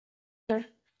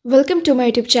Welcome to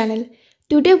my YouTube channel.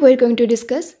 Today we are going to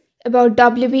discuss about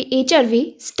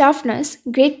Wbhrb Staff Nurse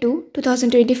Grade 2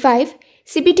 2025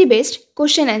 CBT based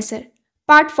question answer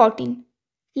Part 14.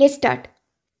 Let's start.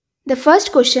 The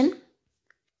first question.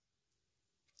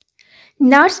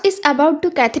 Nurse is about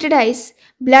to catheterize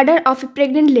bladder of a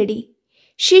pregnant lady.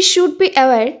 She should be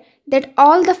aware that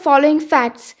all the following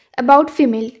facts about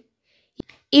female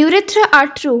urethra are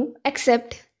true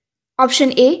except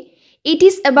option A. It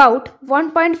is about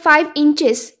 1.5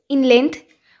 inches in length.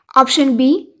 Option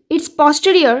B. It's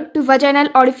posterior to vaginal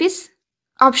orifice.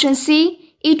 Option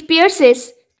C. It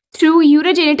pierces through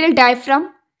urogenital diaphragm.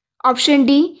 Option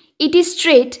D. It is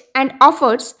straight and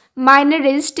offers minor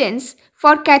resistance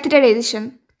for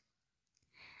catheterization.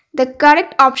 The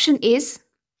correct option is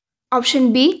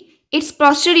option B. It's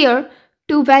posterior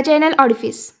to vaginal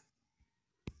orifice.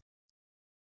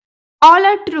 All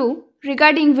are true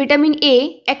regarding vitamin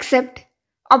A except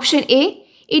option A.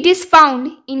 It is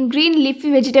found in green leafy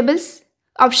vegetables.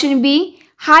 Option B.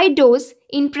 High dose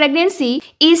in pregnancy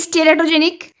is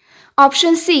teratogenic.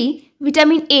 Option C.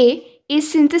 Vitamin A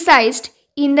is synthesized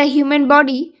in the human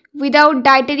body without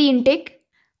dietary intake.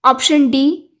 Option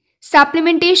D.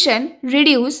 Supplementation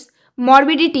reduces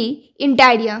morbidity in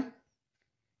diarrhea.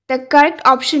 The correct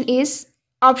option is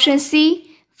option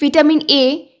C. Vitamin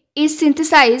A is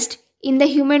synthesized in the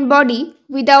human body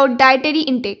without dietary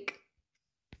intake.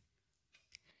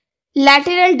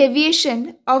 Lateral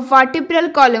deviation of vertebral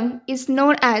column is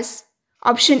known as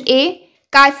option A.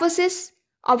 kyphosis,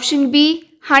 option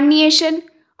B. herniation,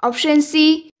 option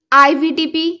C.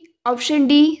 IVDP, option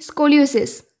D.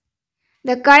 scoliosis.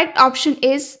 The correct option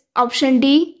is option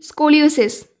D.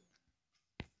 scoliosis.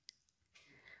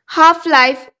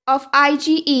 Half-life of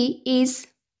IgE is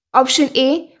option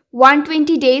A.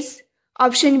 120 days,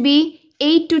 option B.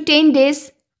 8 to 10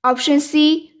 days, option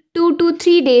C. 2 to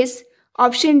 3 days,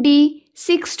 option D.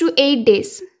 6 to 8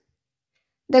 days.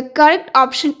 The correct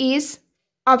option is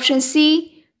option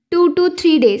C. 2 to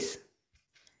 3 days.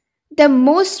 The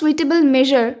most suitable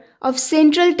measure of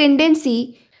central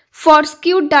tendency for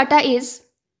skewed data is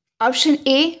option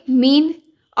A. mean,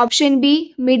 option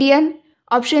B. median,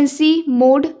 option C.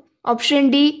 mode, option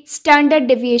D. standard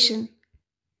deviation.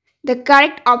 The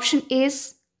correct option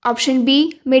is option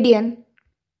B. median.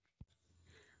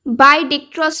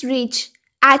 Bidextrous reach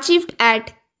achieved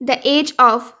at the age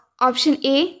of option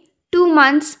A. 2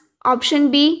 months,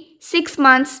 option B. 6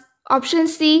 months, option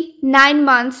C. 9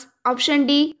 months, option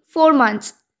D. 4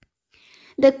 months.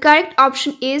 The correct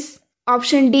option is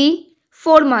option D.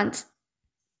 4 months.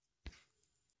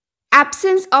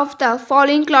 Absence of the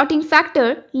following clotting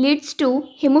factor leads to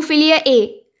hemophilia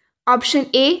A. Option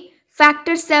A.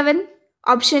 Factor 7,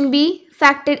 option B.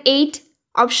 Factor 8,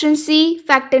 option C.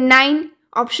 Factor 9,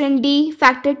 option D.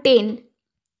 Factor 10.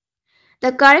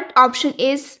 The correct option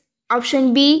is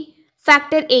option B.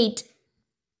 Factor 8.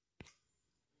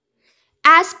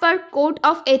 As per Code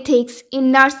of Ethics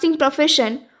in Nursing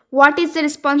Profession, what is the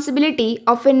responsibility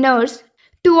of a nurse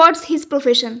towards his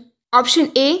profession?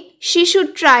 Option A. She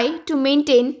should try to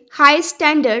maintain high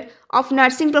standard of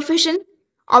nursing profession.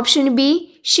 Option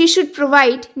B. She should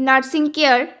provide nursing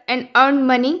care and earn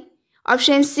money.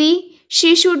 Option C.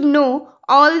 She should know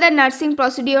all the nursing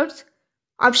procedures.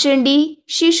 Option D.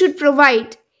 She should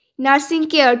provide nursing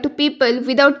care to people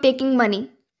without taking money.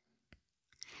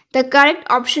 The correct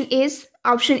option is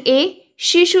option A.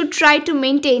 She should try to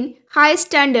maintain high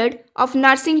standard of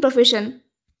nursing profession.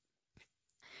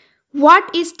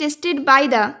 What is tested by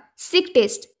the sick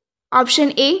test?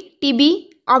 Option A. TB,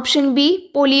 option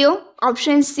B. polio,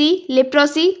 option C.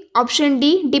 leprosy, option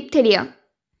D. diphtheria.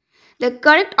 The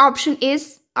correct option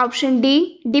is option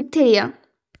D. diphtheria.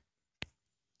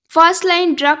 First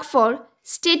line drug for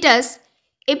status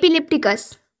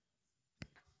epilepticus.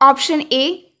 Option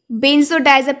A.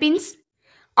 benzodiazepines,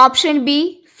 option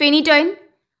B. phenytoin,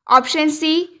 option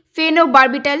C.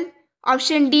 phenobarbital,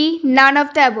 option D. none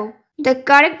of the above. The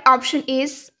correct option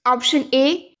is option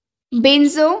A.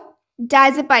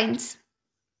 benzodiazepines.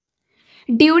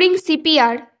 During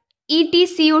CPR,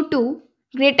 EtCO2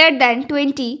 greater than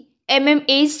 20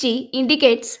 mmHg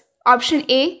indicates option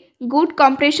A. good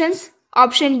compressions,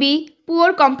 option B.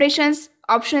 poor compressions,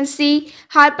 option C.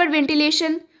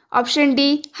 hyperventilation, option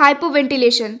D.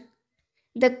 hypoventilation.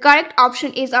 The correct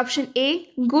option is option A.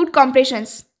 good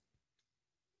compressions.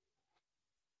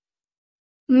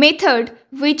 Method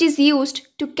which is used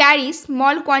to carry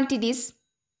small quantities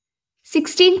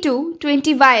 16 to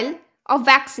 20 vial of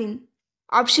vaccine.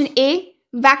 Option A.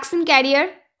 vaccine carrier,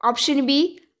 option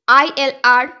B.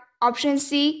 ILR, option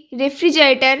C.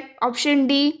 refrigerator, option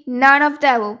D. none of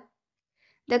the above.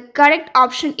 The correct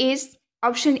option is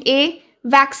option A.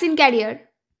 vaccine carrier.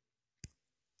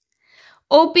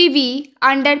 OPV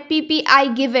under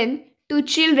PPI given to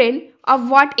children of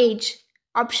what age?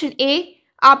 Option A,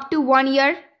 up to 1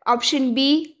 year. Option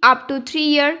B, up to 3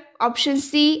 years. Option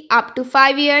C, up to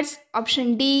 5 years.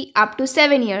 Option D, up to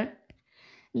 7 years.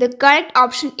 The correct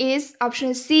option is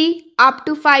option C, up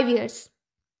to 5 years.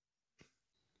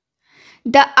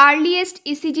 The earliest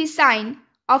ECG sign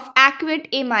of acute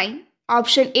MI.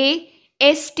 Option A,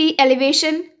 ST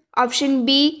elevation. Option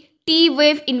B, T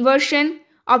wave inversion.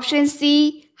 Option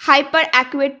C,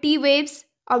 hyperacute T waves.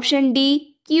 Option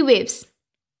D, Q waves.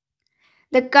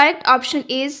 The correct option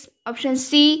is option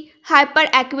C,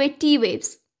 hyperacute T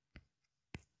waves.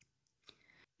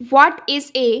 What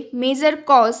is a major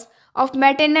cause of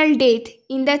maternal death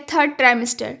in the third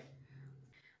trimester?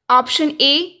 Option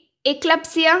A,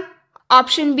 eclampsia.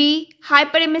 Option B,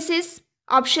 hyperemesis.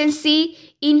 Option C,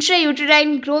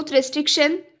 intrauterine growth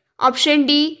restriction. Option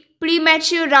D,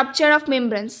 premature rupture of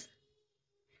membranes.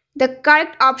 The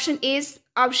correct option is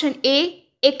option A,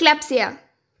 eclampsia.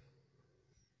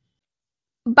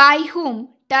 By whom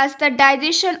does the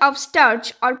digestion of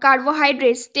starch or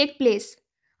carbohydrates take place?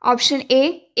 Option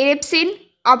A, epsin.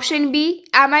 Option B,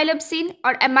 amylopsin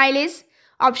or amylase.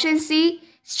 Option C,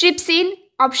 trypsin.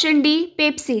 Option D,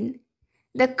 pepsin.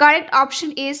 The correct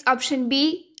option is option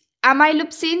B,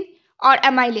 amylopsin or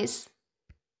amylase.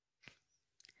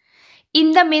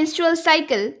 In the menstrual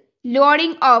cycle,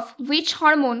 lowering of which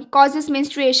hormone causes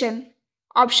menstruation?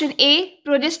 Option A,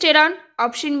 progesterone.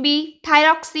 Option B,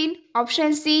 thyroxine.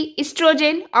 Option C,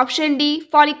 estrogen. Option D,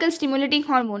 follicle stimulating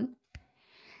hormone.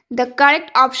 The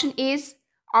correct option is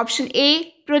option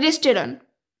A, progesterone.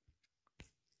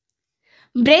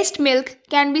 Breast milk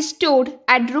can be stored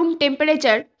at room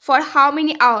temperature for how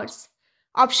many hours?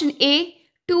 Option A,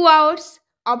 2 hours.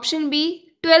 Option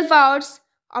B, 12 hours.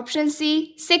 Option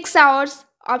C, 6 hours.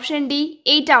 Option D,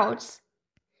 8 hours.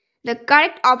 The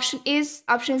correct option is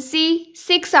option C,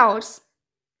 6 hours.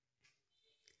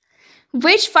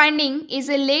 Which finding is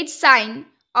a late sign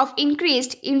of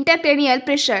increased intracranial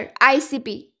pressure,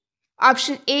 ICP?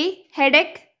 Option A,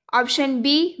 headache. Option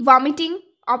B, vomiting.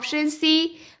 Option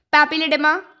C,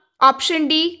 papilledema. Option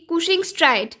D, Cushing's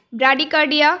stride,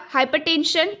 bradycardia,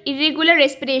 hypertension, irregular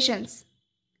respirations.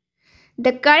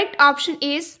 The correct option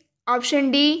is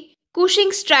option D,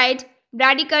 Cushing's stride,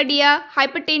 bradycardia,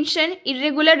 hypertension,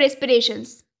 irregular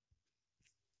respirations.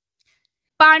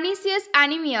 Pernicious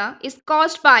anemia is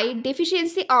caused by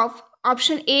deficiency of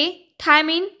option A,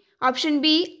 thiamine. Option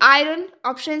B, iron.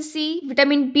 Option C,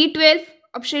 vitamin B12.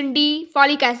 Option D,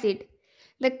 folic acid.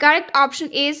 The correct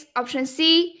option is option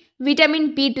C,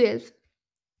 vitamin B12.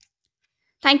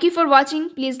 Thank you for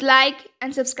watching. Please like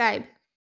and subscribe.